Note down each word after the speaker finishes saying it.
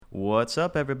What's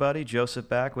up, everybody? Joseph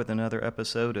back with another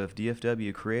episode of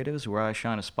DFW Creatives, where I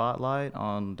shine a spotlight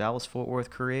on Dallas-Fort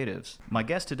Worth creatives. My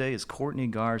guest today is Courtney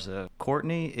Garza.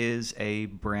 Courtney is a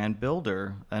brand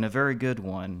builder, and a very good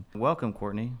one. Welcome,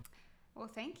 Courtney. Well,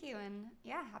 thank you, and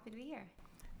happy to be here.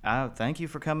 Thank you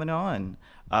for coming on.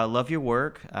 I love your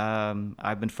work.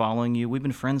 I've been following you. We've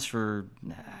been friends for,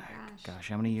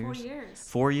 how many years? 4 years.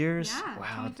 4 years? Yeah,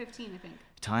 Wow. 2015, I think.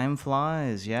 Time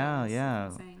flies. Yeah.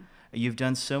 Insane. You've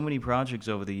done so many projects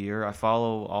over the year. I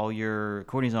follow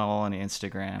Courtney's all on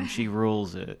Instagram. She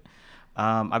rules it.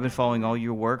 I've been following all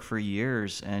your work for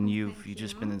years, and you've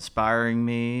just been inspiring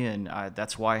me, and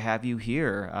that's why I have you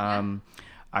here.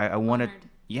 I want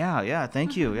to,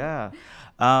 thank you. Yeah.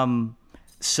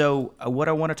 So what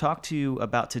I want to talk to you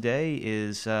about today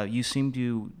is you seem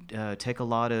to take a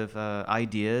lot of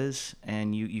ideas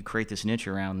and you create this niche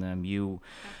around them.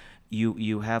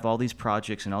 You have all these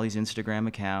projects and all these Instagram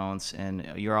accounts, and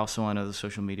you're also on other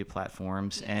social media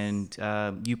platforms, and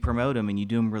you promote them and you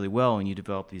do them really well, and you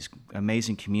develop these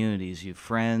amazing communities. You have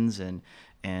friends and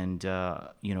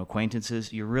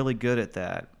acquaintances. You're really good at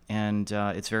that, and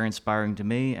it's very inspiring to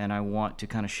me, and I want to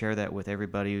kind of share that with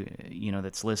everybody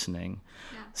that's listening.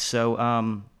 Yeah.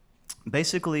 So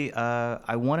basically,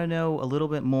 I want to know a little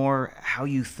bit more how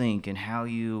you think and how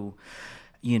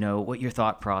what your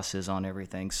thought process on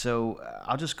everything. So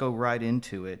I'll just go right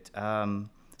into it.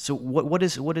 So what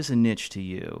is a niche to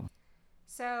you?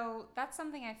 So that's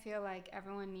something I feel like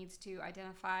everyone needs to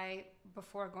identify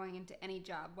before going into any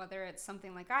job, whether it's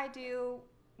something like I do,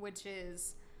 which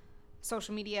is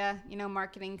social media,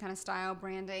 marketing kind of style,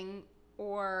 branding,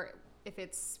 or if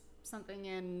it's something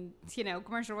in,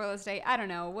 commercial real estate, I don't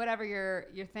know, whatever your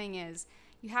thing is.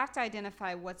 You have to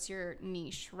identify what's your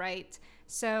niche, right?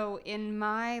 So in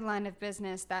my line of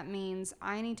business, that means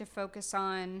I need to focus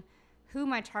on who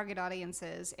my target audience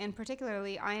is. And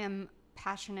particularly, I am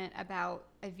passionate about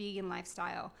a vegan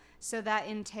lifestyle. So that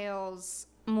entails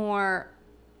more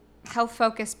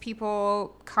health-focused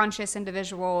people, conscious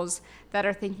individuals that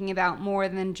are thinking about more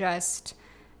than just,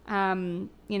 their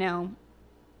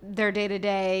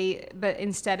day-to-day, but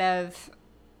instead of,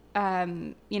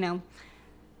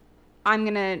 I'm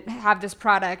going to have this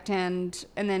product and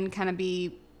then kind of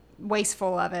be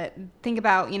wasteful of it. Think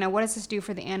about, what does this do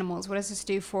for the animals? What does this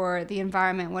do for the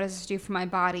environment? What does this do for my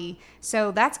body?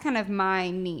 So that's kind of my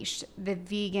niche, the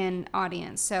vegan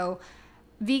audience. So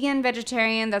vegan,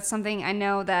 vegetarian, that's something I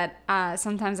know that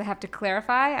sometimes I have to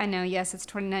clarify. I know, yes, it's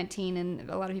 2019 and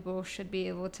a lot of people should be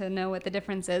able to know what the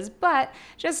difference is. But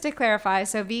just to clarify,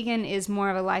 so vegan is more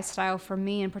of a lifestyle for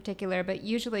me in particular, but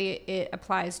usually it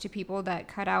applies to people that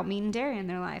cut out meat and dairy in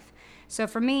their life. So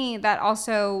for me, that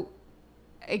also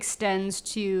extends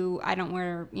to I don't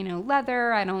wear,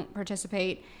 leather. I don't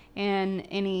participate in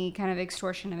any kind of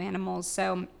extortion of animals.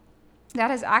 So that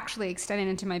has actually extended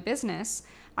into my business.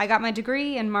 I got my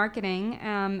degree in marketing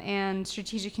and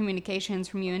strategic communications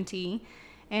from UNT,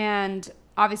 and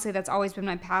obviously that's always been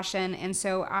my passion, and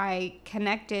so I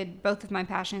connected both of my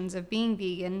passions of being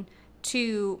vegan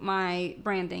to my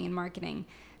branding and marketing.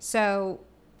 So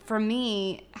for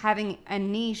me, having a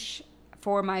niche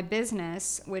for my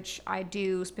business, which I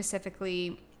do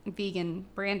specifically vegan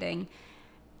branding,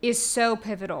 is so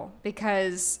pivotal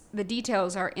because the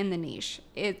details are in the niche.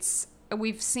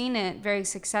 We've seen it very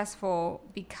successful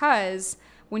because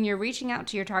when you're reaching out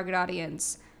to your target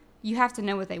audience, you have to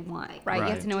know what they want, right? You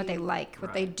have to know what they like,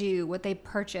 what they do, what they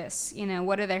purchase,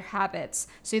 what are their habits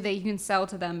so that you can sell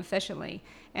to them efficiently.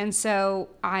 And so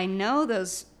I know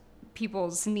those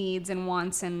people's needs and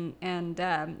wants and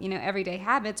everyday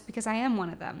habits because I am one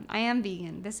of them. I am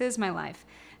vegan. This is my life.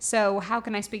 So how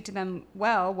can I speak to them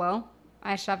well? Well,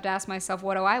 I should have to ask myself,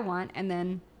 what do I want? And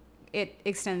then it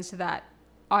extends to that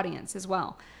audience as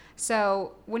well.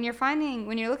 So when you're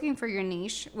looking for your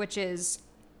niche, which is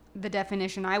the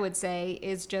definition I would say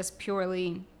is just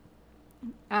purely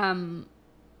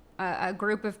a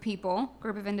group of people,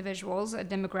 group of individuals, a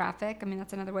demographic,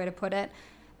 that's another way to put it,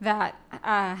 that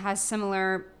has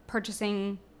similar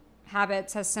purchasing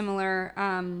habits, has similar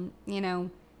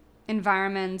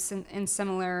environments and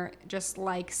similar just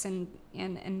likes and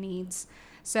needs.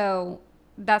 So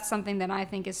that's something that I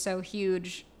think is so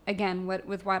huge. Again,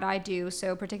 with what I do,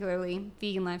 so particularly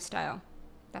vegan lifestyle,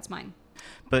 that's mine.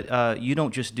 But you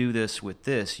don't just do this with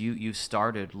this. You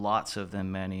started lots of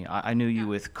them, many. I knew you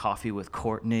with Coffee with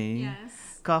Courtney.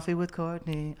 Yes. Coffee with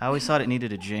Courtney. I always thought it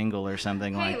needed a jingle or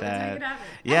something like that. Let's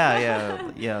make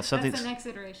it Yeah. Something. That's the next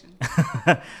iteration.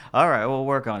 All right, we'll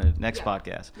work on it next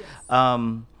podcast.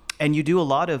 Yes. And you do a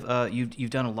lot of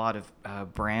you've done a lot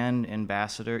of brand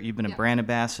ambassador. You've been a brand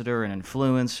ambassador, an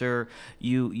influencer.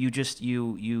 You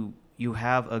you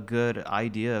have a good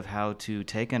idea of how to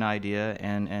take an idea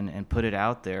and put it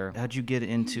out there. How'd you get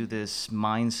into this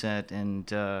mindset, and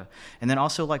then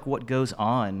also like what goes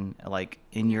on like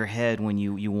in your head when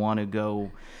you want to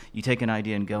go, you take an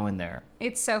idea and go in there?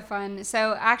 It's so fun.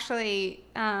 So actually,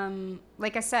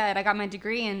 like I said, I got my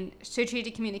degree in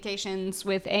strategic communications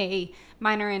with a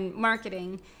minor in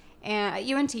marketing and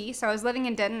at UNT. So I was living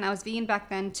in Denton. I was vegan back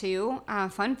then too.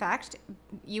 Fun fact,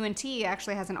 UNT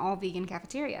actually has an all-vegan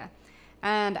cafeteria.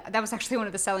 And that was actually one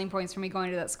of the selling points for me going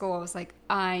to that school. I was like,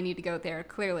 I need to go there,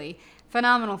 clearly.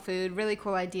 Phenomenal food, really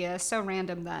cool idea. So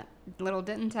random that little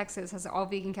Denton, Texas has an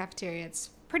all-vegan cafeteria. It's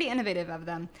pretty innovative of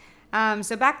them.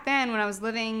 So back then, when I was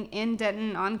living in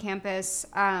Denton on campus,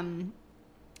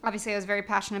 obviously I was very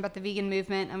passionate about the vegan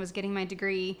movement. I was getting my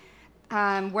degree.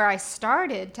 Where I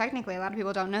started, technically, a lot of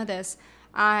people don't know this,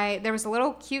 there was a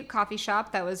little cute coffee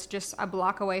shop that was just a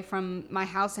block away from my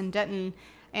house in Denton.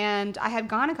 And I had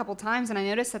gone a couple times, and I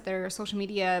noticed that their social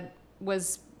media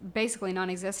was basically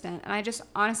non-existent. And I just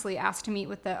honestly asked to meet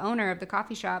with the owner of the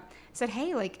coffee shop. I said,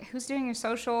 hey, like, who's doing your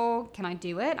social? Can I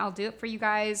do it? I'll do it for you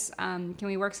guys. Can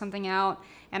we work something out?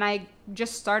 And I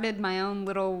just started my own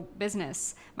little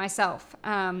business myself,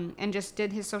 and just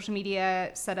did his social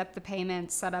media, set up the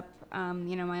payments, set up,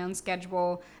 my own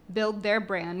schedule, build their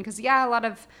brand. Because, a lot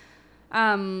of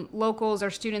locals or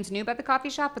students knew about the coffee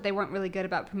shop, but they weren't really good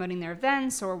about promoting their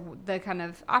events or the kind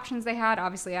of options they had.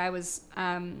 Obviously, I was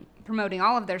promoting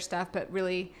all of their stuff, but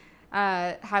really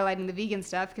highlighting the vegan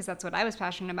stuff because that's what I was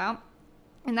passionate about.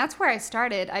 And that's where I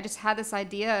started. I just had this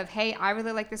idea of, hey, I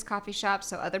really like this coffee shop,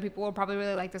 so other people will probably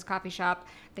really like this coffee shop.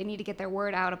 They need to get their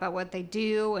word out about what they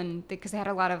do, and because they had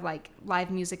a lot of like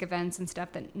live music events and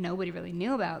stuff that nobody really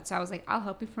knew about. So I was like, I'll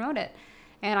help you promote it.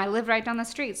 And I live right down the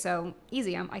street, so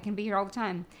easy. I can be here all the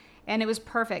time. And it was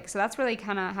perfect. So that's really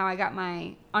kind of how I got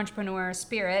my entrepreneur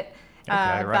spirit.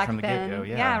 Okay, right back from the then. get-go,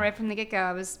 yeah. Yeah, right from the get-go.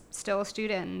 I was still a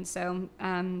student, and so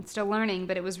still learning,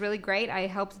 but it was really great. I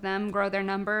helped them grow their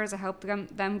numbers. I helped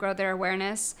them grow their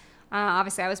awareness.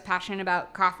 Obviously, I was passionate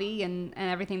about coffee and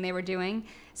everything they were doing,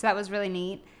 so that was really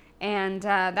neat. And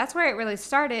that's where it really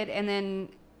started. And then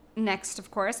next,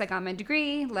 of course, I got my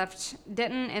degree, left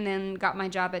Denton, and then got my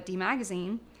job at D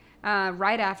Magazine.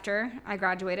 Right after I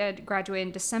graduated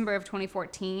in December of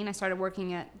 2014. I started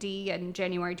working at D in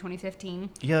January 2015.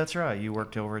 Yeah, that's right. You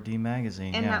worked over at D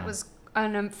Magazine. And that was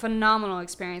a phenomenal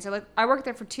experience. I worked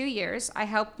there for 2 years. I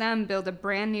helped them build a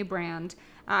brand new brand.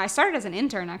 I started as an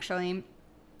intern, actually,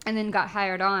 and then got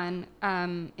hired on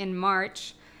in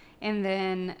March, and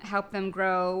then helped them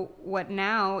grow what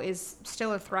now is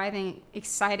still a thriving,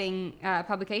 exciting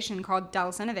publication called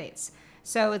Dallas Innovates.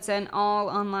 So it's an all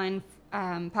online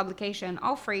publication,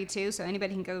 all free too, so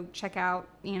anybody can go check out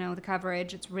the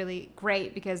coverage. It's really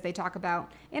great because they talk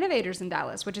about innovators in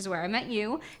Dallas, which is where I met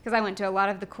you, because I went to a lot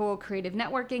of the cool creative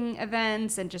networking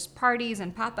events and just parties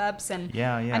and pop-ups, and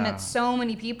I met so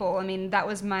many people. I mean, that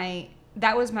was my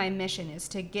mission, is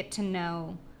to get to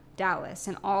know Dallas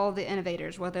and all the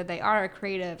innovators, whether they are a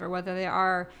creative or whether they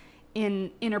are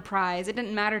in enterprise. It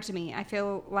didn't matter to me. I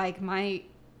feel like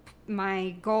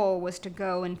my goal was to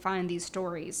go and find these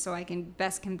stories so I can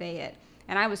best convey it.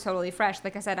 And I was totally fresh.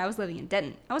 Like I said, I was living in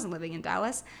Denton. I wasn't living in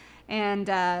Dallas. And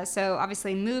so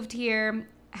obviously moved here,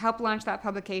 helped launch that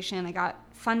publication. I got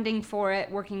funding for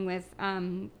it, working with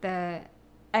the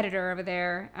editor over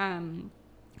there,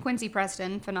 Quincy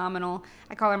Preston, phenomenal.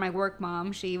 I call her my work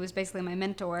mom. She was basically my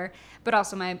mentor, but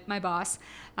also my boss.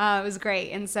 It was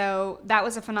great. And so that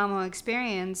was a phenomenal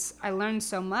experience. I learned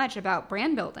so much about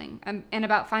brand building and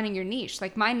about finding your niche.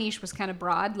 Like, my niche was kind of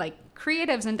broad, like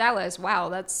creatives in Dallas. Wow,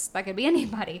 that could be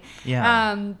anybody.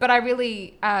 Yeah. But I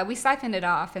really, we siphoned it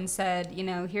off and said,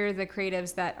 here are the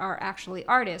creatives that are actually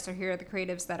artists, or here are the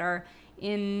creatives that are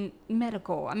in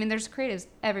medical. I mean, there's creatives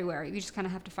everywhere. You just kind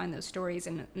of have to find those stories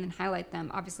and highlight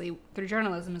them. Obviously, through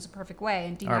journalism is a perfect way.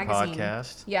 And D Magazine,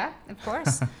 podcast. Yeah, of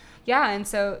course. Yeah, and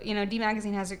so D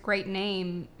Magazine has a great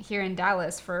name here in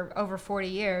Dallas for over 40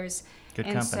 years. Good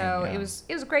and company, so yeah. it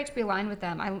was great to be aligned with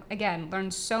them. I again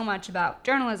learned so much about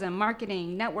journalism,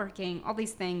 marketing, networking, all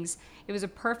these things. It was a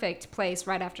perfect place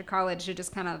right after college to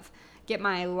just kind of get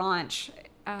my launch,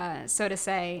 so to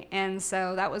say. And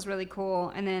so that was really cool.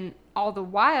 And then all the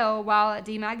while at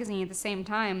D Magazine, at the same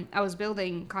time, I was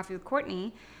building Coffee with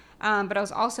Courtney, but I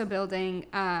was also building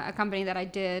a company that I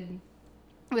did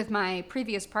with my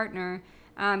previous partner.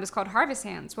 It was called Harvest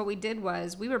Hands. What we did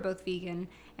was, we were both vegan,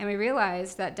 and we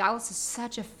realized that Dallas is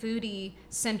such a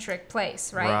foodie-centric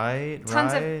place, right?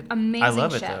 Tons of amazing I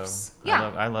love chefs. It, though.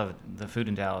 Yeah. I love it. The food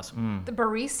in Dallas. The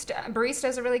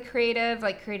baristas are really creative,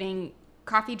 like creating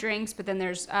coffee drinks, but then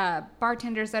there's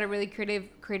bartenders that are really creative,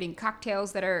 creating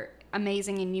cocktails that are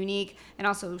amazing and unique, and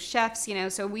also chefs,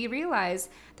 so we realized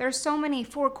there are so many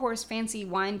 4-course fancy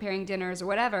wine pairing dinners or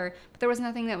whatever, but there was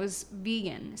nothing that was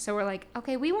vegan. So we're like,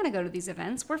 okay, we want to go to these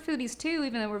events. We're foodies too,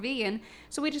 even though we're vegan.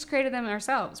 So we just created them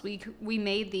ourselves. We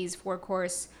made these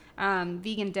 4-course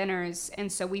vegan dinners,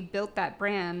 and so we built that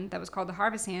brand that was called the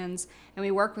Harvest Hands, and we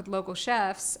worked with local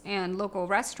chefs and local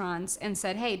restaurants and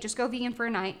said, hey, just go vegan for a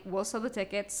night, we'll sell the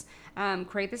tickets,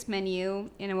 create this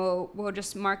menu, and we'll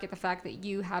just market the fact that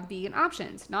you have vegan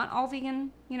options. Not all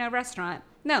vegan restaurant,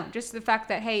 no, just the fact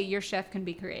that, hey, your chef can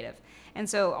be creative. And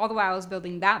so all the while I was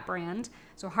building that brand.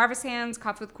 So Harvest Hands,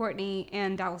 Coffee with Courtney,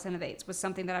 and Dallas Innovates was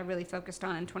something that I really focused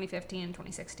on in 2015 and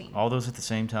 2016. All those at the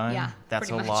same time? Yeah, that's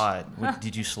a pretty much. lot.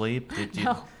 Did you sleep? Did you?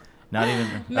 No. Not even.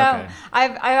 No, Okay.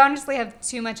 I honestly have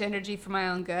too much energy for my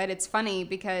own good. It's funny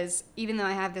because even though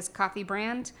I have this coffee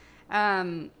brand,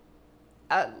 the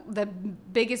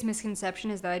biggest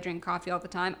misconception is that I drink coffee all the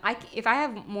time. If I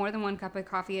have more than 1 cup of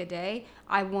coffee a day,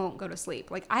 I won't go to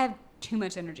sleep. Like, I have too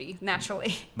much energy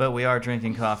naturally. But we are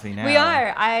drinking coffee now. We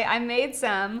are. I made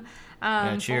some.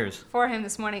 Yeah, cheers. For him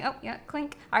this morning. Oh yeah,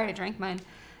 clink. I already drank mine.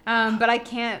 But I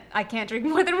can't drink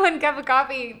more than 1 cup of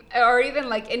coffee or even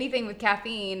like anything with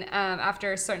caffeine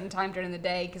after a certain time during the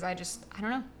day because I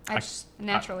don't know. I just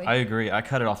naturally. I agree. I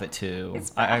cut it off at 2.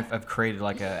 It's bad. I've created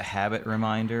like a habit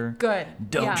reminder. Good.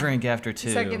 Don't drink after 2.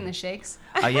 You start getting the shakes.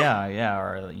 Yeah.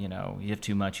 Or you have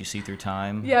too much, you see through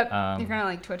time. Yep. You're kind of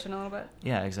like twitching a little bit.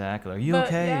 Yeah, exactly. Are you But,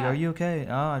 okay? yeah. Are you okay?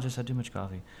 Oh, I just had too much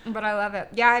coffee. But I love it.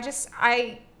 Yeah.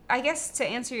 I guess to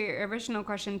answer your original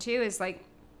question too is like.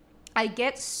 I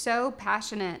get so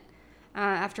passionate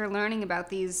after learning about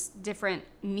these different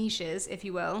niches, if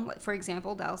you will. Like, for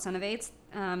example, Dallas Innovates,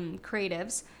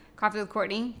 creatives, Coffee with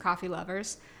Courtney, coffee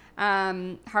lovers,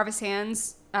 Harvest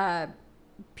Hands,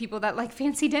 people that like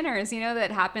fancy dinners, that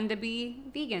happen to be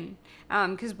vegan.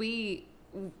 Because we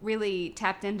really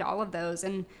tapped into all of those.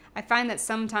 And I find that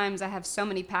sometimes I have so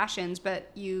many passions, but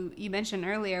you mentioned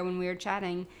earlier when we were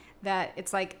chatting that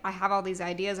it's like I have all these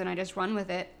ideas and I just run with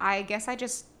it. I guess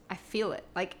I feel it.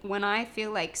 Like when I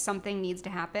feel like something needs to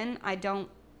happen, I don't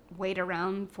wait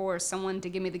around for someone to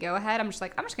give me the go ahead. I'm just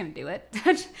going to do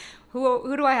it.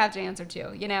 Who do I have to answer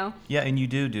to, Yeah, and you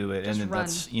do it. Just and run.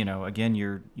 That's, again,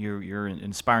 you're an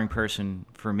inspiring person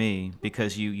for me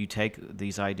because you take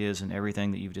these ideas and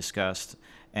everything that you've discussed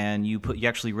and you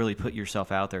actually really put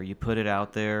yourself out there. You put it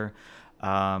out there.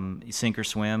 Sink or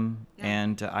swim, Yeah.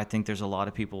 and I think there's a lot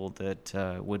of people that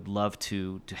would love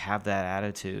to have that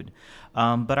attitude.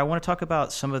 But I want to talk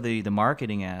about some of the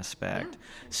marketing aspect.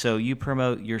 Yeah. So you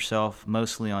promote yourself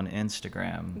mostly on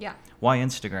Instagram. Yeah. Why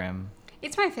Instagram?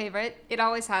 It's my favorite. It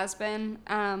always has been.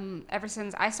 Ever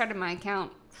since I started my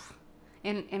account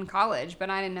in college,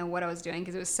 but I didn't know what I was doing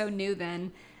because it was so new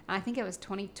then. I think it was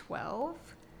 2012.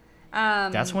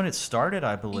 That's when it started,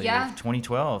 I believe. Yeah.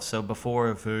 2012. So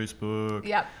before Facebook.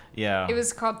 Yep. Yeah. It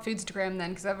was called Foodstagram then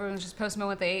because everyone was just posting about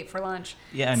what they ate for lunch.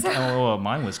 Yeah, and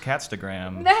mine was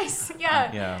Catstagram. Nice. Yeah.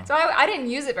 Yeah. So I didn't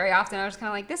use it very often. I was kind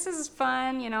of like, this is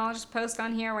fun. I'll just post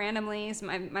on here randomly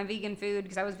my vegan food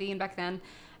because I was vegan back then.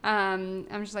 I'm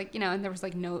just like, and there was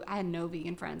like I had no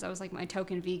vegan friends. I was like my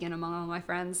token vegan among all my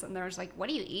friends. And there was like, what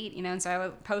do you eat? And so I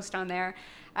would post on there.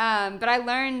 But I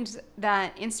learned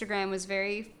that Instagram was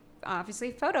very obviously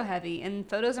photo heavy and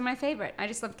photos are my favorite. I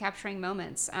just love capturing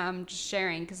moments, just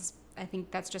sharing because I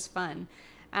think that's just fun.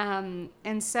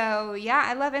 And so, yeah,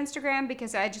 I love Instagram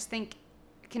because I just think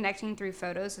connecting through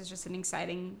photos is just an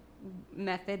exciting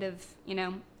method of,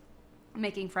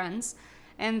 making friends.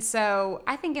 And so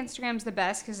I think Instagram's the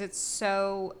best because it's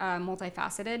so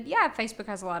multifaceted. Yeah, Facebook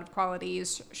has a lot of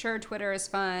qualities. Sure, Twitter is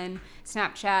fun.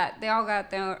 Snapchat, they all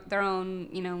got their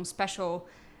own, special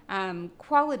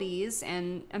qualities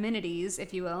and amenities,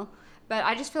 if you will. But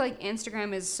I just feel like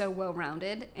Instagram is so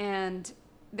well-rounded and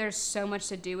there's so much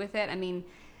to do with it. I mean,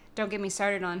 don't get me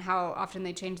started on how often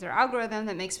they change their algorithm.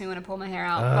 That makes me want to pull my hair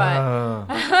out.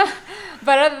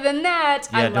 But other than that,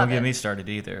 I love don't get it. me started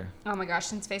either. Oh my gosh,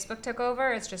 since Facebook took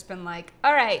over, it's just been like,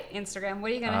 all right, Instagram,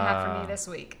 what are you going to have for me this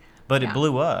week? But Yeah. it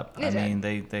blew up. It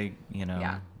did. They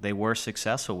Yeah. they were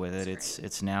successful with it. It's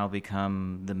It's now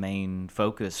become the main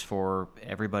focus for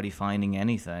everybody finding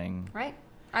anything. Right?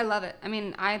 I love it. I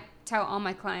mean, I tell all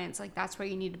my clients, like, that's where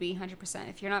you need to be 100%.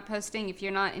 If you're not posting, if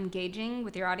you're not engaging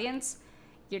with your audience,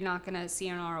 you're not going to see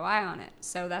an ROI on it.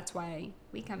 So that's why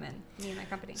we come in, me and my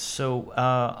company. So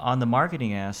on the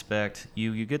marketing aspect,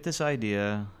 you get this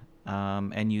idea,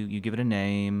 and you give it a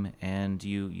name, and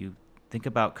you think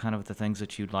about kind of the things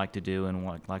that you'd like to do and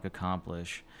like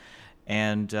accomplish.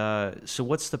 And so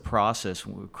what's the process?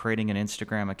 Creating an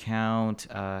Instagram account?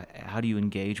 How do you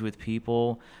engage with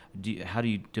people? How do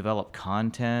you develop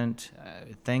content?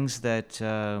 Things that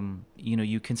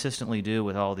you consistently do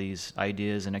with all these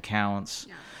ideas and accounts.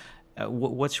 Yeah.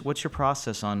 What's your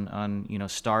process on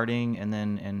starting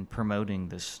and promoting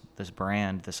this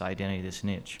brand, this identity, this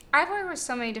niche? I've worked with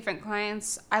so many different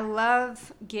clients. I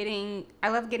love getting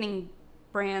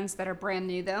brands that are brand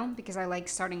new though, because I like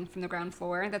starting from the ground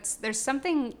floor. There's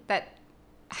something that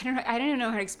I don't even know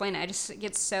how to explain it. I just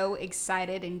get so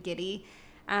excited and giddy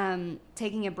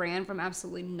taking a brand from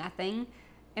absolutely nothing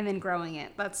and then growing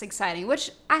it. That's exciting,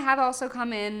 which I have also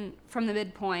come in from the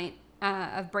midpoint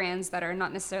of brands that are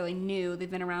not necessarily new. They've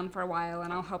been around for a while,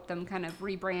 and I'll help them kind of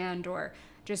rebrand or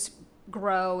just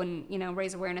grow and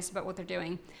raise awareness about what they're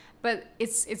doing. But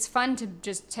it's fun to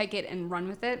just take it and run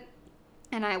with it.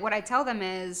 And what I tell them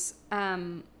is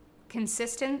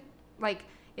consistent. Like,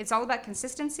 it's all about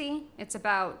consistency. It's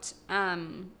about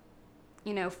finding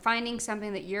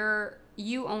something that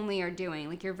you only are doing.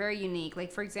 Like, you're very unique.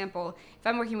 Like, for example, if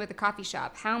I'm working with a coffee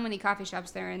shop, how many coffee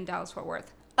shops there are in Dallas-Fort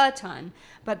Worth? A ton.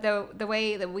 But the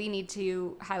way that we need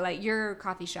to highlight your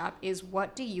coffee shop is,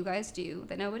 what do you guys do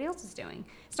that nobody else is doing?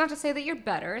 It's not to say that you're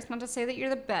better. It's not to say that you're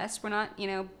the best. We're not,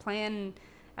 playing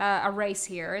a race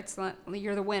here. It's not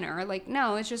you're the winner. Like,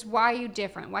 no, it's just, why are you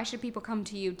different? Why should people come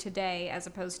to you today as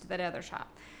opposed to that other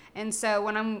shop? And so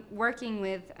when I'm working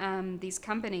with these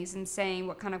companies and saying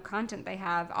what kind of content they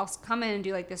have, I'll come in and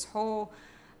do like this whole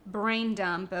brain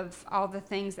dump of all the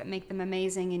things that make them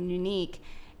amazing and unique.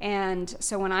 And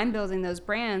so when I'm building those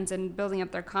brands and building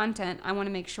up their content, I want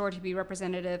to make sure to be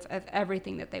representative of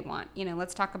everything that they want.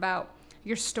 Let's talk about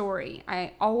your story.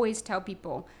 I always tell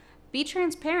people, be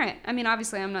transparent. I mean,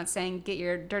 obviously, I'm not saying get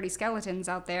your dirty skeletons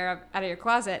out there, out of your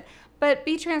closet, but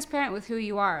be transparent with who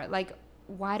you are. Like,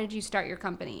 why did you start your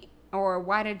company? Or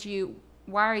why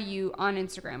are you on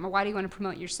Instagram? Or why do you want to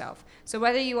promote yourself? So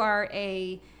whether you are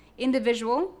a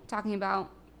individual talking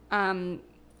about,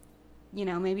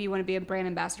 maybe you want to be a brand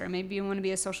ambassador, maybe you want to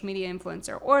be a social media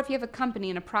influencer, or if you have a company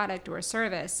and a product or a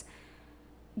service,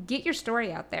 get your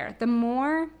story out there. The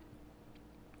more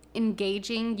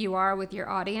engaging you are with your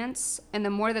audience and the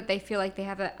more that they feel like they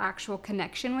have an actual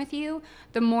connection with you,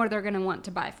 the more they're going to want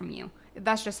to buy from you.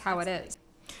 That's just how it is.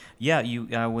 Yeah,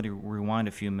 I would rewind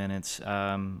a few minutes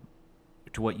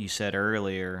to what you said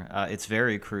earlier. It's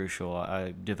very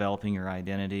crucial, developing your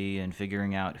identity and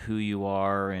figuring out who you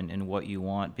are and what you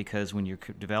want, because when you're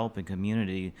developing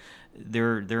community,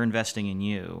 they're investing in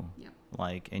you. Yep.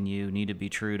 And you need to be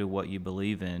true to what you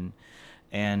believe in.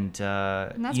 And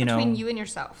that's between you and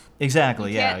yourself.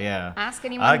 Exactly. Yeah. Ask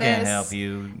anyone. I can't help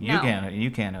you. You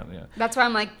can't help you. That's why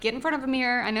I'm like, get in front of a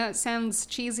mirror. I know it sounds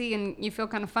cheesy and you feel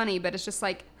kind of funny, but it's just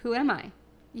like, who am I?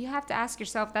 You have to ask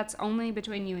yourself. That's only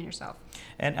between you and yourself.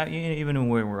 And even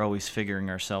when we're always figuring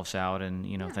ourselves out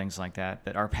and things like that,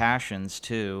 but our passions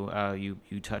too.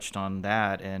 You touched on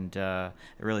that, and it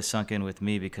really sunk in with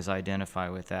me because I identify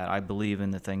with that. I believe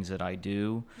in the things that I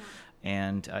do,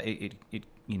 and it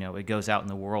goes out in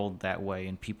the world that way,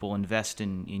 and people invest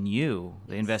in you.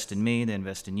 They invest in me, they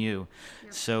invest in you.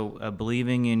 Yep. So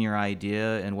believing in your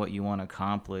idea and what you want to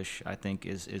accomplish, I think,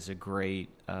 is a great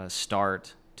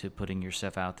start to putting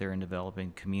yourself out there and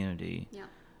developing community. Yeah.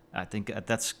 I think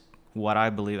that's what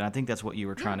I believe. I think that's what you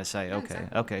were trying to say. Okay.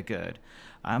 Exactly. Okay, good.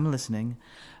 I'm listening.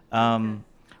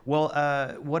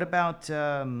 What about...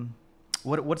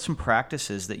 What's some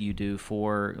practices that you do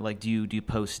for, like, do you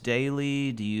post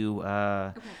daily? Do you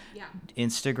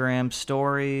Instagram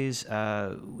stories?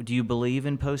 Do you believe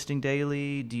in posting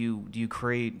daily? Do you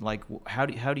create, like, how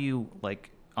do you, like,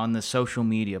 on the social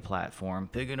media platform,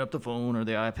 picking up the phone or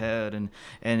the iPad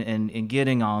and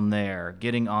getting on there,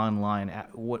 getting online?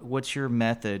 What's your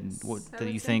method? What do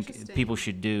you think people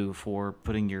should do for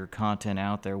putting your content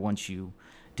out there once you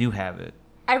do have it?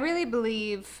 I really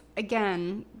believe,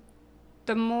 again,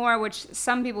 the more, which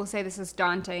some people say this is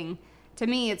daunting, to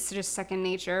me it's just second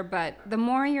nature, but the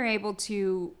more you're able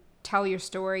to tell your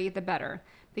story, the better.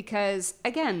 Because,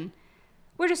 again,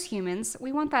 we're just humans.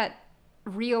 We want that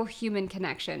real human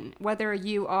connection. Whether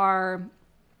you are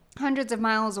hundreds of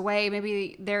miles away,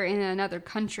 maybe they're in another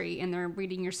country and they're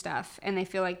reading your stuff and they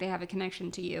feel like they have a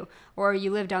connection to you, or you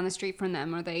live down the street from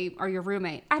them, or they are your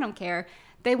roommate. I don't care.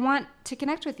 They want to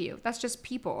connect with you. That's just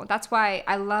people. That's why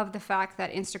I love the fact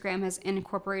that Instagram has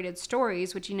incorporated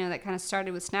stories, which, that kind of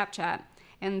started with Snapchat,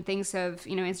 and things have,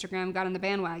 Instagram got on the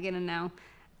bandwagon, and now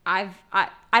I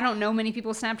don't know many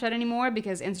people Snapchat anymore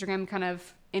because Instagram kind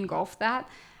of engulfed that.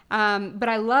 But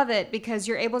I love it because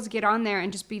you're able to get on there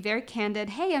and just be very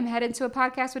candid. Hey, I'm headed to a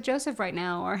podcast with Joseph right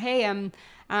now. Or, hey, I'm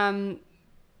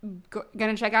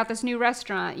gonna check out this new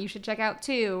restaurant, you should check out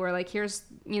too, or like here's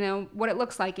what it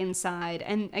looks like inside.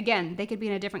 And again, they could be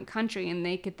in a different country and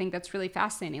they could think that's really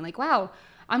fascinating, like, wow,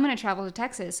 I'm gonna travel to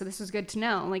Texas, so this is good to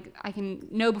know, like I can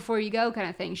know before you go kind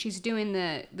of thing. She's doing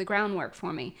the groundwork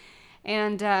for me.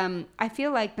 And I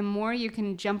feel like the more you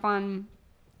can jump on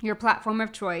your platform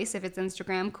of choice, if it's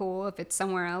Instagram, cool, if it's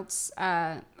somewhere else,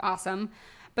 awesome,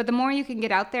 but the more you can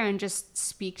get out there and just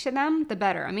speak to them, the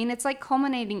better. I mean, it's like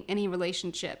culminating any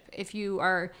relationship. If you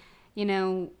are, if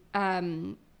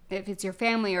it's your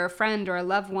family or a friend or a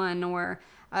loved one or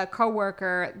a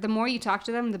coworker, the more you talk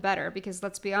to them, the better. Because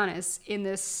let's be honest, in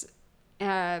this,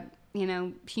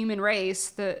 human race,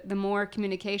 the more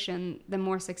communication, the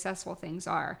more successful things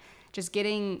are. Just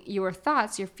getting your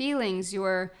thoughts, your feelings,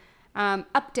 your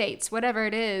updates, whatever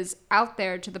it is, out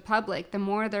there to the public, the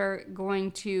more they're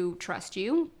going to trust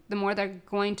you, the more they're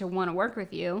going to want to work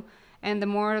with you, and the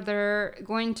more they're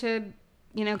going to,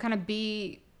 kind of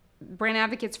be brand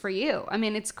advocates for you. I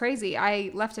mean, it's crazy.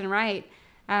 I left and right,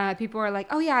 people are like,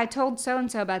 oh yeah, I told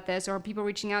so-and-so about this, or people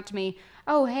reaching out to me,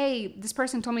 oh, hey, this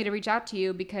person told me to reach out to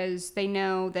you because they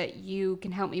know that you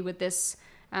can help me with this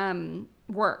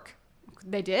work.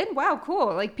 They did? Wow,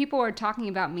 cool. Like, people are talking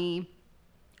about me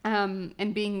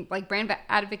and being like brand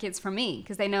advocates for me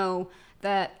because they know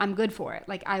that I'm good for it.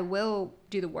 Like, I will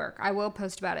do the work. I will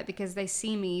post about it because they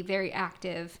see me very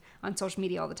active on social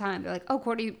media all the time. They're like, oh,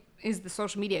 Courtney is the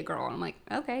social media girl. And I'm like,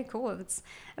 okay, cool. That's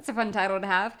a fun title to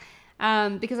have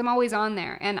because I'm always on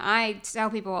there. And I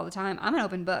tell people all the time, I'm an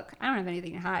open book. I don't have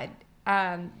anything to hide.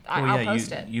 I'll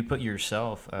post it. You put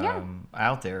yourself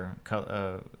out there.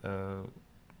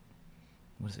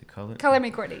 What is it? Color Me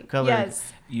Courtney. Yes.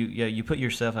 You put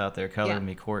yourself out there. Color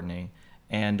Me Courtney,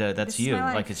 and that's you.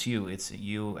 Like, it's you. It's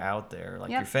you out there.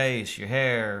 Like your face, your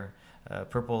hair,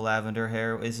 purple lavender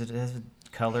hair. Is it has a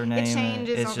color name? It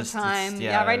changes all the time.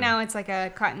 Yeah. Right now it's like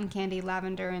a cotton candy,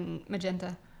 lavender, and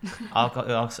magenta. I'll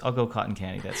go cotton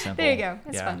candy. That's simple. There you go.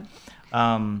 It's fun.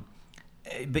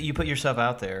 But you put yourself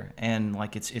out there, and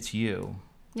like it's you.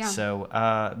 Yeah. So,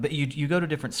 but you go to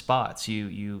different spots.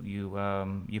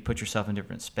 You put yourself in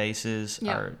different spaces.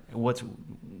 Yeah. Or what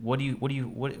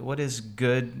is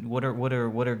good? What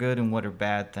are good and what are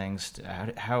bad things?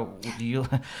 How do you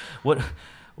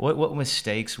what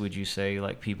mistakes would you say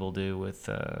like people do with?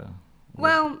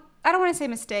 Well, I don't want to say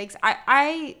mistakes.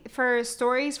 I for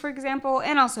stories, for example,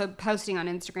 and also posting on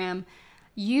Instagram,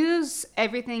 use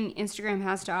everything Instagram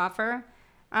has to offer.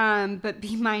 But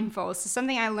be mindful. So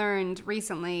something I learned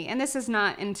recently, and this is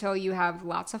not until you have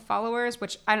lots of followers,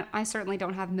 which I certainly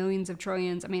don't have millions of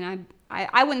trillions. I mean,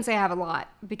 I wouldn't say I have a lot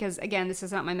because, again, this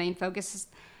is not my main focus.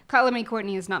 Color Me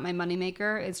Courtney is not my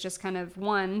moneymaker. It's just kind of,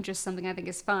 one, just something I think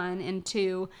is fun, and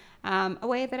two, a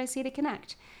way that I see to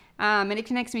connect. And it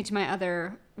connects me to my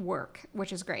other work,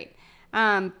 which is great.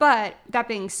 But that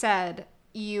being said,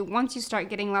 once you start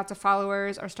getting lots of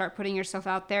followers or start putting yourself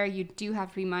out there, you do have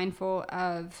to be mindful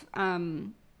of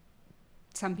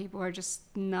some people are just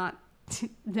not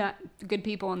good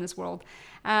people in this world.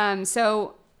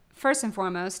 So first and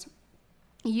foremost,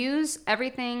 use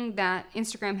everything that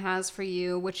Instagram has for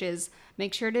you, which is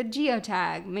make sure to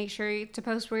geotag, make sure to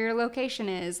post where your location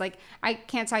is. Like, I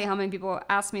can't tell you how many people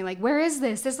ask me, like, where is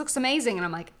this? This looks amazing. And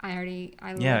I'm like, I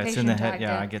it's in the head.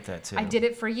 Yeah, I get that too. I did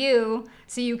it for you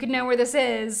so you could know where this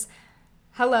is.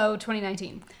 Hello,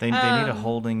 2019. They need a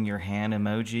holding your hand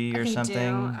emoji or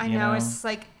something. Do. I know. It's just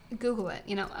like, Google it.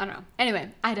 I don't know.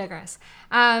 Anyway, I digress.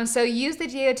 So use the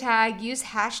geotag, use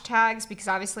hashtags, because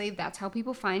obviously that's how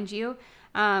people find you.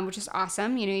 Which is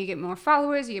awesome. You get more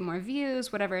followers, you get more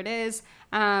views, whatever it is.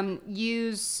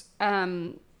 Use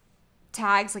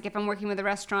tags, like if I'm working with a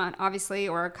restaurant, obviously,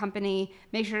 or a company,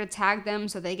 make sure to tag them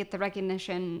so they get the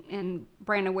recognition and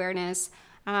brand awareness.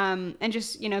 And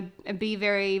just, be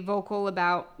very vocal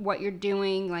about what you're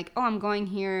doing. Like, oh, I'm going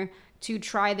here to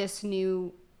try this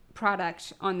new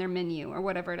product on their menu or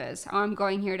whatever it is. Or I'm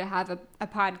going here to have a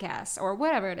podcast or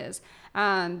whatever it is.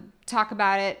 Talk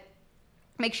about it.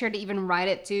 Make sure to even write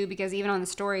it too, because even on the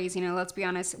stories, let's be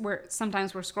honest,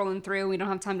 sometimes we're scrolling through, we don't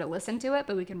have time to listen to it,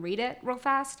 but we can read it real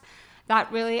fast.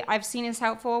 That really I've seen is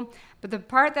helpful. But the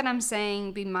part that I'm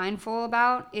saying be mindful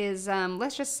about is,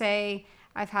 let's just say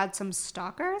I've had some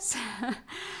stalkers,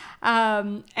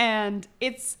 and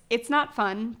it's not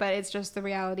fun, but it's just the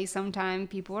reality. Sometimes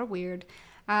people are weird.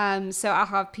 So I'll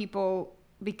have people,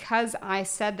 because I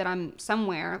said that I'm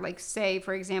somewhere, like say,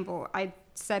 for example, I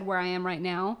said where I am right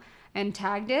now, and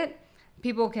tagged it,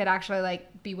 people could actually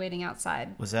like be waiting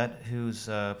outside. Was that who's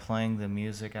playing the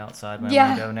music outside my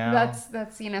window now?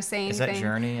 That's saying. Is that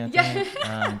Journey? I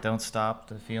think? Don't Stop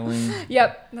the Feeling.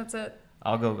 Yep, that's it.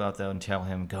 I'll go out there and tell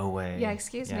him, go away. Yeah,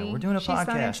 excuse me. We're doing a She's not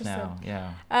podcast now.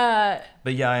 interested. Yeah.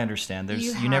 But yeah, I understand.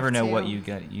 You never know what to. you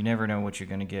get. You never know what you're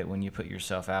going to get when you put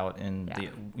yourself out in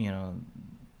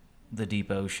the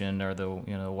deep ocean or the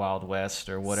Wild West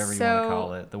or whatever you want to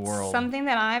call it, the world. Something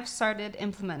that I've started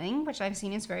implementing, which I've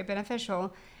seen is very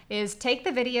beneficial, is take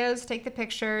the videos, take the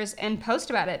pictures, and post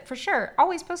about it. For sure,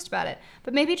 always post about it.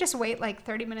 But maybe just wait like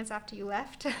 30 minutes after you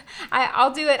left.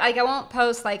 I'll do it. Like I won't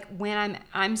post like when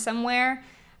I'm somewhere.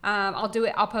 I'll do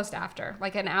it. I'll post after,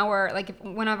 like an hour, like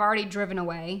when I've already driven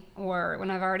away or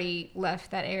when I've already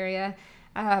left that area.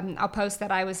 I'll post that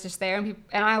I was just there, and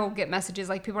I will get messages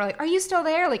like people are like, "Are you still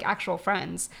there?" Like actual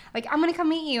friends, like I'm gonna come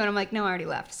meet you, and I'm like, "No, I already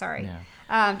left. Sorry."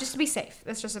 Yeah. Just to be safe.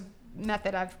 That's just a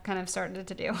method I've kind of started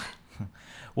to do.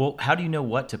 Well, how do you know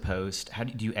what to post?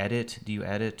 Do you edit? Do you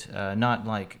edit? Not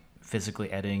like physically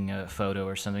editing a photo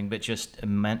or something, but just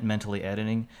mentally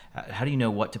editing. How do you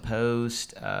know what to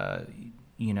post?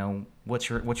 What's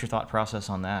your thought process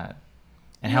on that?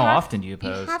 And how often do you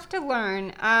post? You have to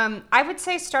learn. I would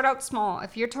say start out small.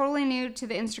 If you're totally new to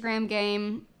the Instagram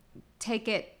game, take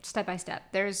it step by step.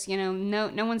 There's,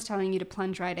 no one's telling you to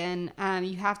plunge right in.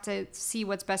 You have to see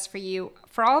what's best for you.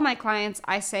 For all of my clients,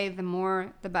 I say the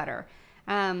more, the better.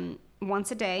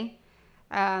 Once a day.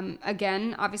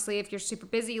 Again, obviously, if you're super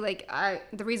busy,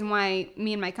 the reason why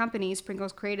me and my company,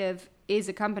 Sprinkles Creative, is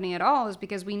a company at all is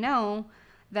because we know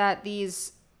that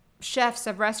these chefs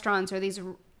of restaurants or these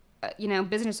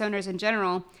business owners in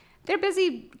general, they're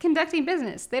busy conducting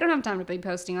business. They don't have time to be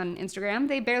posting on Instagram.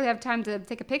 They barely have time to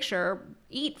take a picture or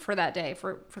eat for that day,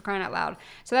 for crying out loud.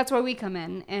 So that's where we come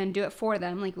in and do it for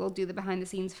them. Like we'll do the behind the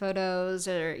scenes photos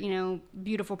or,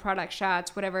 beautiful product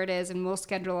shots, whatever it is, and we'll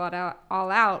schedule it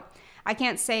all out. I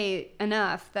can't say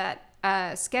enough that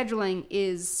scheduling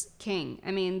is king. I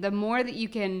mean, the more that you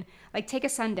can, take a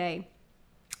Sunday,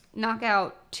 knock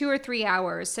out 2 or 3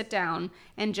 hours, sit down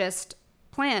and just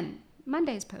plan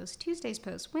Monday's post, Tuesday's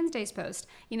post, Wednesday's post.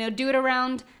 Do it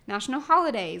around national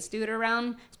holidays. Do it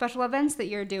around special events that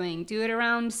you're doing. Do it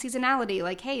around seasonality.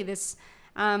 Like, hey, this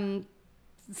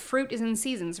fruit is in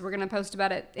season, so we're going to post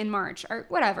about it in March or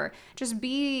whatever. Just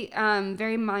be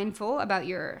very mindful about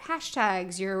your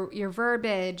hashtags, your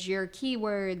verbiage, your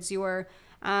keywords, your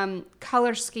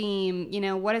color scheme.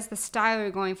 What is the style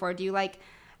you're going for? Do you like,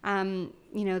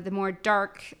 the more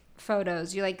dark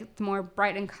photos? You like the more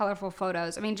bright and colorful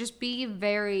photos? I mean, just be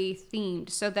very themed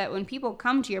so that when people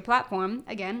come to your platform,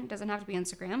 again, it doesn't have to be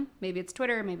Instagram, maybe it's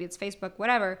Twitter, maybe it's Facebook,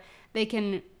 whatever, they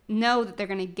can know that they're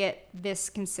going to get this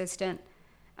consistent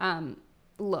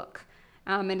look.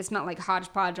 And it's not like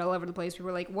hodgepodge all over the place. People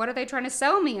are like, what are they trying to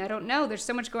sell me? I don't know. There's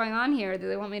so much going on here. Do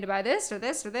they want me to buy this or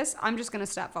this or this? I'm just going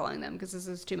to stop following them because this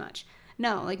is too much.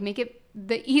 No, make it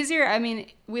the easier. I mean,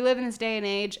 we live in this day and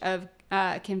age of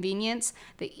convenience.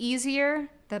 The easier,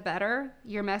 the better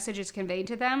your message is conveyed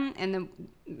to them,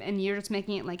 and you're just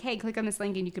making it like, hey, click on this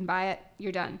link and you can buy it.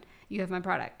 You're done. You have my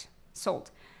product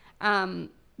sold.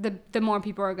 The more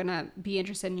people are gonna be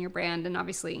interested in your brand and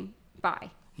obviously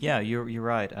buy. Yeah, you're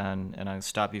right, and I'll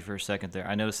stop you for a second there.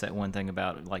 I noticed that one thing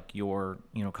about your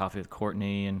Coffee with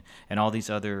Courtney and all these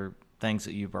other things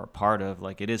that you are part of,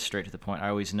 it is straight to the point. I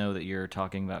always know that you're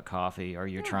talking about coffee or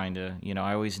you're trying to,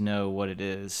 I always know what it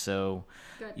is. So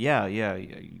good. Yeah,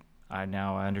 I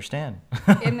understand.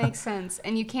 It makes sense.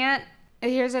 And you can't,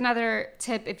 here's another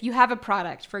tip. If you have a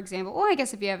product, for example, or I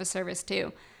guess if you have a service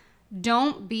too,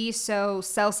 don't be so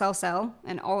sell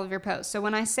in all of your posts. So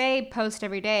when I say post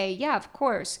every day, yeah, of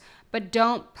course, but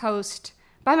don't post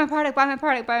buy my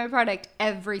product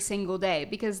every single day,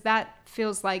 because that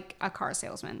feels like a car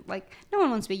salesman. No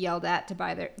one wants to be yelled at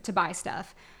to buy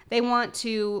stuff. They want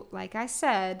to, like I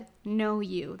said, know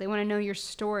you. They want to know your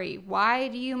story. Why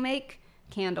do you make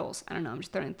candles? I don't know. I'm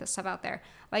just throwing this stuff out there.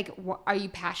 Are you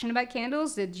passionate about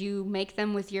candles? Did you make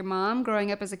them with your mom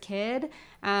growing up as a kid?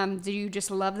 Do you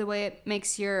just love the way it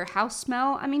makes your house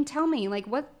smell? I mean, tell me,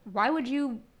 why would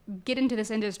you get into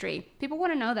this industry? People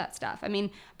want to know that stuff. I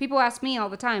mean, people ask me all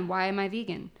the time, why am I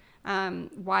vegan?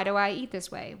 Why do I eat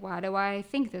this way? Why do I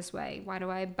think this way? Why do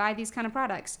I buy these kind of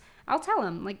products? I'll tell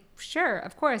them, sure,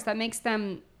 of course, that makes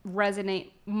them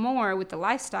resonate more with the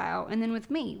lifestyle. And then with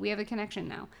me, we have a connection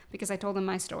now because I told them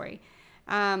my story.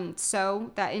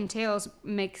 So that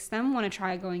makes them want to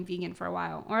try going vegan for a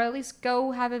while, or at least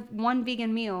go have one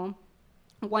vegan meal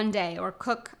one day, or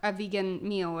cook a vegan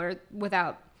meal or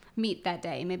without meat that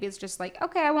day. Maybe it's just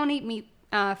okay, I won't eat meat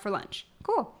for lunch.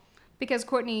 Cool. Because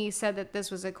Courtney said that this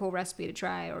was a cool recipe to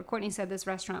try, or Courtney said this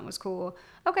restaurant was cool.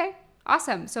 Okay,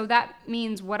 awesome. So that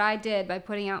means what I did by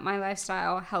putting out my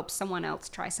lifestyle helps someone else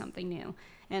try something new.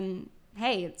 And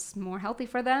hey, it's more healthy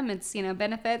for them. It's,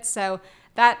 benefits. So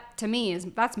that to me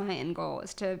that's my end goal,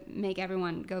 is to make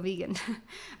everyone go vegan,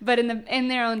 but in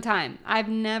their own time. I've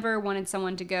never wanted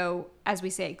someone to go, as we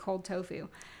say, cold tofu,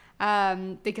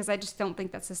 because I just don't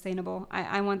think that's sustainable.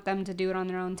 I want them to do it on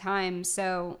their own time.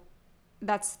 So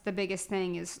that's the biggest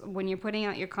thing, is when you're putting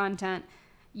out your content,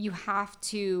 you have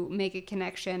to make a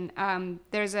connection.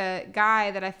 There's a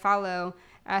guy that I follow.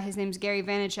 His name's Gary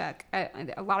Vaynerchuk.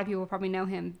 A lot of people probably know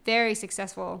him. Very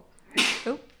successful.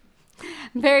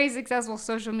 Very successful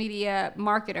social media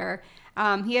marketer.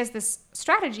 He has this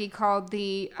strategy called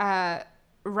the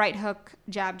right hook,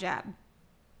 jab, jab.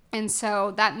 And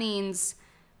so that means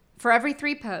for every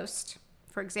 3 posts,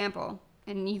 for example,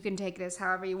 and you can take this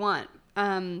however you want,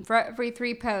 for every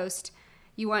 3 posts,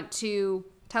 you want to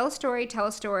tell a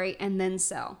story, and then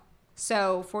sell.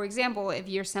 So, for example, if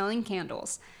you're selling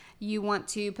candles, you want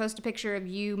to post a picture of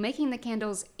you making the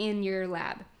candles in your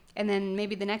lab. And then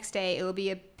maybe the next day it will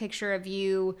be a picture of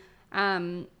you,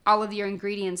 all of your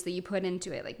ingredients that you put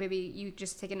into it. Like maybe you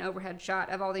just take an overhead shot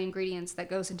of all the ingredients that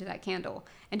goes into that candle,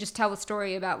 and just tell the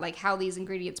story about like how these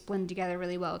ingredients blend together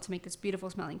really well to make this beautiful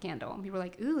smelling candle. And people are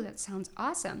like, ooh, that sounds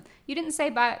awesome. You didn't say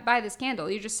buy this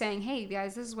candle. You're just saying, hey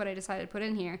guys, this is what I decided to put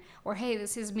in here. Or hey,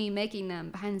 this is me making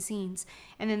them behind the scenes.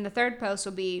 And then the third post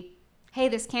will be, hey,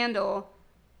 this candle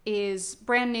is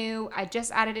brand new. I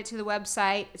just added it to the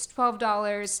website. It's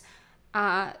 $12.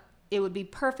 It would be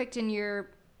perfect in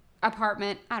your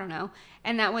apartment. I don't know.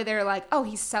 And that way they're like, oh,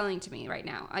 he's selling to me right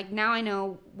now. Like now I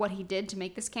know what he did to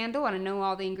make this candle, and I know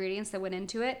all the ingredients that went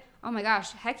into it. Oh my gosh,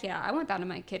 heck yeah, I want that in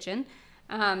my kitchen.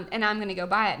 And I'm going to go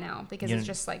buy it now because it's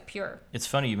just like pure. It's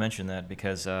funny you mentioned that,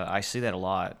 because I see that a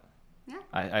lot. Yeah.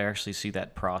 I actually see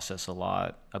that process a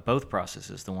lot. Both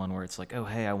processes. The one where it's like, oh,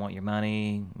 hey, I want your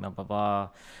money, blah, blah, blah.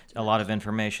 A lot of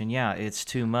information. Yeah, it's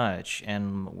too much.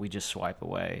 And we just swipe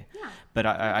away. Yeah. But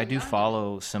I do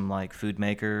follow some like food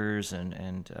makers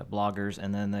and bloggers,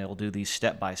 and then they'll do these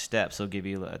step-by-steps. They'll give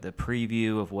you the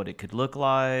preview of what it could look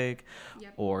like,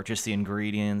 or just the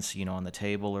ingredients, on the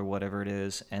table or whatever it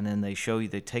is. And then they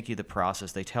take you the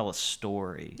process. They tell a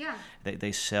story. Yeah.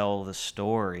 They sell the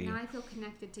story. Now I feel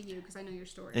connected to you because I know your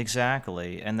story.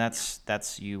 Exactly. And that's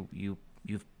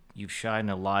you've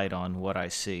shined a light on what I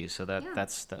see. So that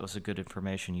was a good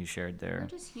information you shared there.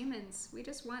 We're just humans. We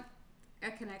just want a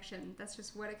connection. That's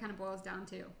just what it kind of boils down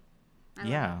to.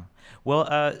 Yeah. Well,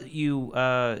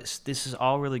 this is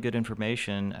all really good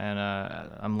information, and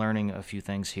I'm learning a few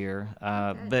things here.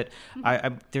 But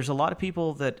there's a lot of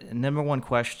people that number one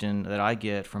question that I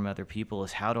get from other people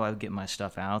is, how do I get my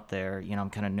stuff out there? I'm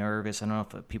kind of nervous. I don't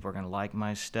know if people are going to like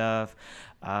my stuff.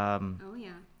 Oh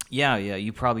yeah. Yeah.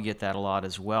 You probably get that a lot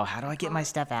as well. How do I get my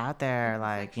stuff out there?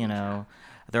 Like,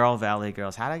 they're all Valley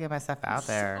girls. How do I get my stuff out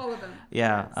there? All of them.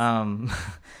 Yeah. Yes.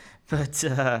 But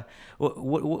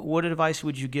what advice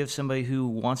would you give somebody who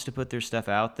wants to put their stuff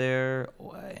out there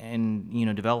and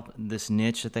develop this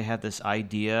niche, that they have this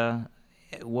idea?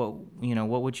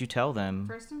 What would you tell them?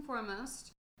 First and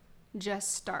foremost,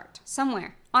 just start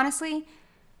somewhere. Honestly,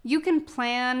 you can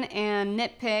plan and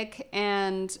nitpick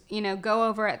and go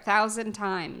over it 1,000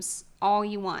 times all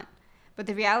you want. But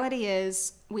the reality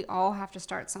is, we all have to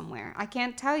start somewhere. I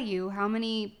can't tell you how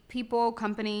many people,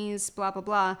 companies, blah, blah,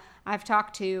 blah, I've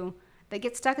talked to that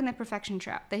get stuck in the perfection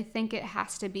trap. They think it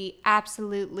has to be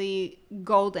absolutely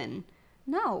golden.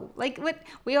 No,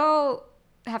 we all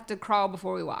have to crawl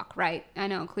before we walk, right? I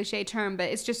know, cliche term, but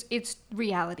it's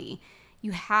reality.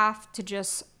 You have to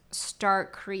just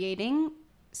start creating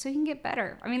so you can get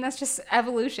better. I mean, that's just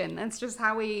evolution. That's just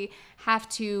how we have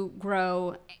to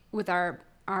grow with our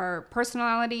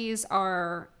personalities,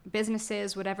 our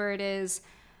businesses, whatever it is.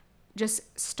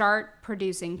 Just start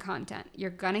producing content. You're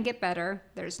going to get better.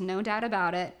 There's no doubt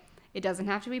about it. It doesn't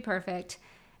have to be perfect.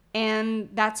 And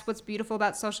that's what's beautiful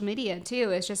about social media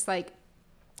too. It's just like,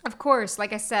 of course,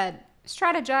 like I said,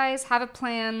 strategize, have a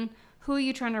plan. Who are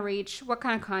you trying to reach? What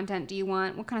kind of content do you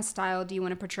want? What kind of style do you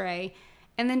want to portray?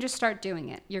 And then just start doing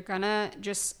it. You're going to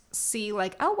just see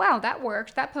like, oh, wow, that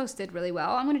worked. That post did really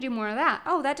well. I'm going to do more of that.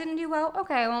 Oh, that didn't do well.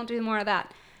 Okay, I won't do more of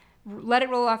that. Let it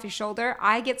roll off your shoulder.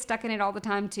 I get stuck in it all the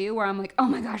time too, where I'm like, oh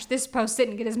my gosh, this post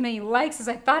didn't get as many likes as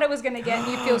I thought it was going to get.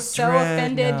 And you feel so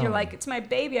offended. No. You're like, it's my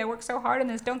baby. I worked so hard on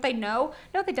this. Don't they know?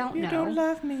 No, they don't know. You don't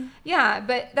love me. Yeah,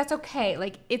 but that's okay.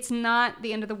 Like, it's not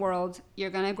the end of the world.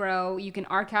 You're going to grow. You can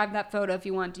archive that photo if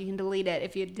you want to. You can delete it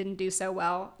if you didn't do so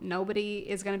well. Nobody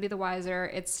is going to be the wiser.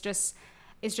 It's just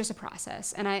a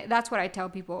process. And that's what I tell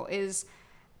people is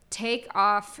take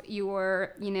off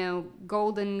your,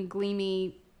 golden,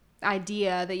 gleamy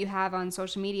idea that you have on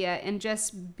social media and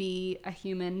just be a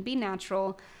human, be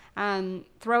natural.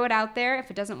 Throw it out there.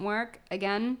 If it doesn't work,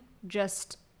 again,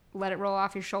 just let it roll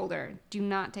off your shoulder. Do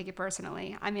not take it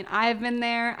personally. I mean, I've been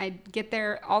there. I get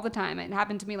there all the time. It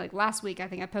happened to me like last week. I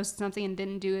think I posted something and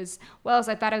didn't do as well as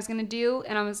I thought I was going to do.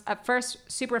 And I was at first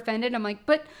super offended. I'm like,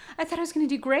 but I thought I was going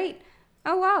to do great.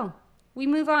 Oh, wow. We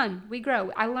move on. We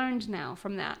grow. I learned now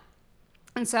from that.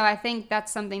 And so I think that's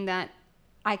something that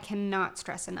I cannot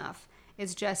stress enough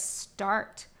is just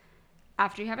start.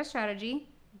 After you have a strategy,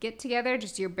 get together,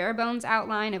 just your bare bones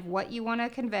outline of what you want to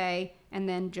convey, and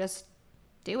then just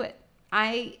do it.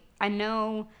 I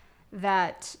know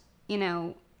that,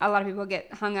 a lot of people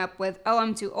get hung up with, oh,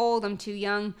 I'm too old, I'm too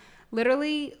young.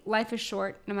 Literally, life is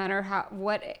short, no matter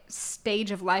what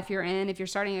stage of life you're in. If you're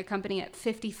starting a company at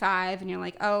 55 and you're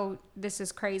like, oh, this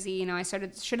is crazy, I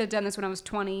should have done this when I was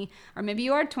 20, or maybe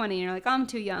you are 20 and you're like, oh, I'm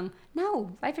too young.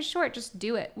 No, life is short, just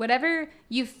do it. Whatever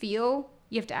you feel,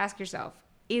 you have to ask yourself,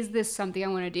 is this something I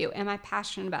want to do? Am I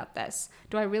passionate about this?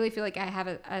 Do I really feel like I have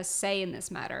a say in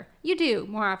this matter? You do,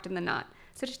 more often than not.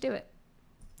 So just do it.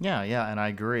 Yeah, and I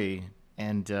agree.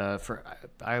 And do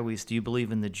you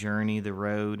believe in the journey, the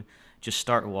road? Just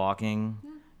start walking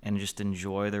and just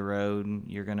enjoy the road.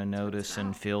 You're going to notice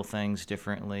and feel things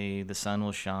differently. The sun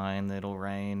will shine, it'll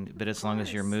rain. But as long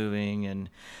as you're moving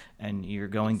and you're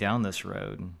going down this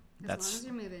road. As long as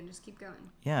you're moving, just keep going.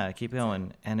 Yeah, keep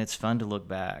going. And it's fun to look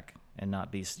back and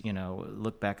not be,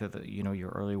 look back at your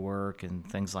early work and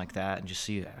things like that and just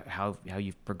see how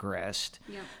you've progressed,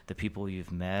 the people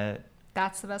you've met.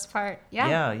 That's the best part.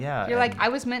 Yeah. Yeah. You're like, I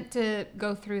was meant to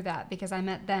go through that because I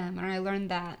met them or I learned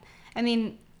that. I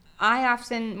mean, I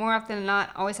more often than not,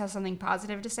 always have something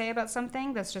positive to say about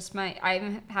something. That's just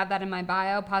I have that in my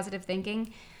bio, positive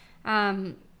thinking.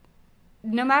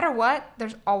 No matter what,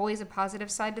 there's always a positive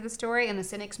side to the story. And the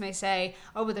cynics may say,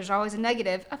 oh, but there's always a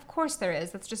negative. Of course there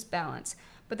is. That's just balance.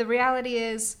 But the reality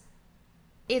is,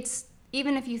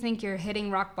 even if you think you're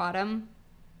hitting rock bottom,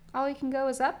 all you can go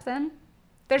is up then.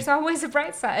 There's always a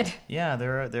bright side. Yeah,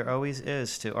 there always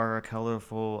is to our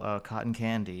colorful cotton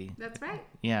candy. That's right.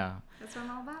 Yeah. That's what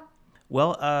I'm all about.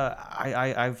 Well,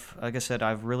 I've like I said,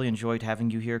 I've really enjoyed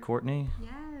having you here, Courtney.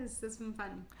 Yes, this has been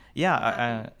fun.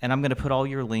 Yeah, and I'm going to put all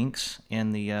your links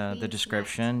in the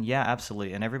description. Yes. Yeah,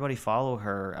 absolutely. And everybody follow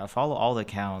her. Follow all the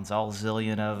accounts, all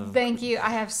zillion of. Thank you.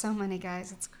 I have so many,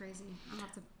 guys. It's crazy. I'll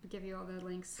have to give you all the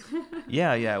links.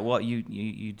 Yeah. Well,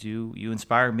 you do. You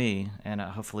inspire me, and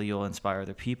hopefully you'll inspire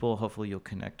other people. Hopefully you'll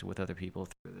connect with other people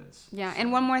through this. Yeah,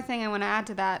 and one more thing I want to add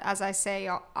to that, as I say,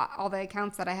 all the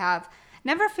accounts that I have.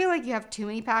 Never feel like you have too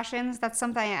many passions. That's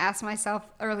something I asked myself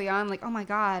early on. Like, oh my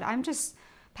God, I'm just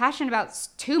passionate about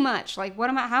too much. Like,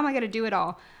 how am I going to do it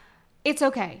all? It's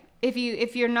okay. If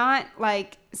you're not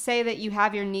like, say that you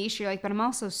have your niche, you're like, but I'm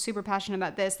also super passionate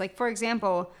about this. Like, for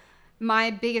example, my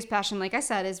biggest passion, like I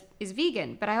said, is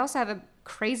vegan, but I also have a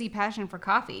crazy passion for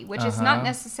coffee, which is not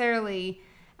necessarily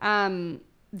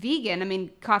vegan. I mean,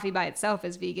 coffee by itself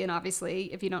is vegan,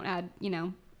 obviously, if you don't add,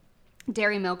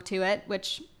 dairy milk to it,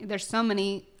 which there's so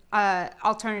many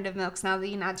alternative milks now that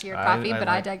you can add to your coffee, but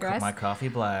I digress. My coffee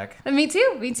black. Me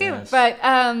too. Yes. But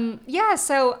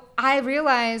so I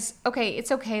realize, okay,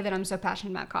 it's okay that I'm so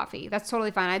passionate about coffee. That's totally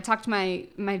fine. I talked to my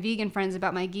vegan friends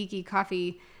about my geeky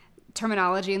coffee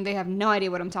terminology and they have no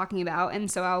idea what I'm talking about. And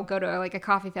so I'll go to like a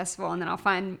coffee festival and then I'll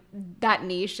find that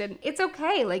niche, and it's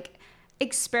okay. Like,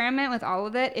 experiment with all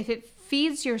of it. If it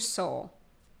feeds your soul,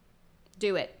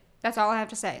 do it. That's all I have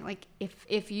to say. Like,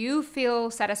 if you feel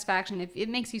satisfaction, if it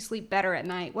makes you sleep better at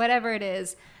night, whatever it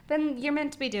is, then you're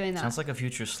meant to be doing that. Sounds like a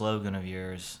future slogan of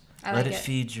yours. Let it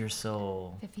feed your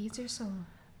soul. If it feeds your soul.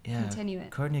 Yeah. Continue it.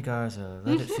 Courtney Garza,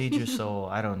 let it feed your soul.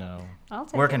 I don't know. I'll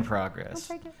take Work it. in progress.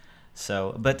 I'll take it.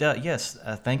 So, but yes,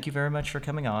 thank you very much for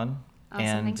coming on. Awesome.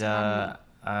 And Thanks for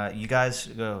having me. You guys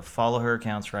follow her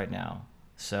accounts right now.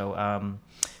 So,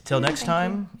 till next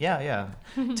time. Yeah.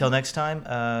 Till next time,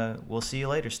 we'll see you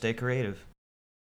later. Stay creative.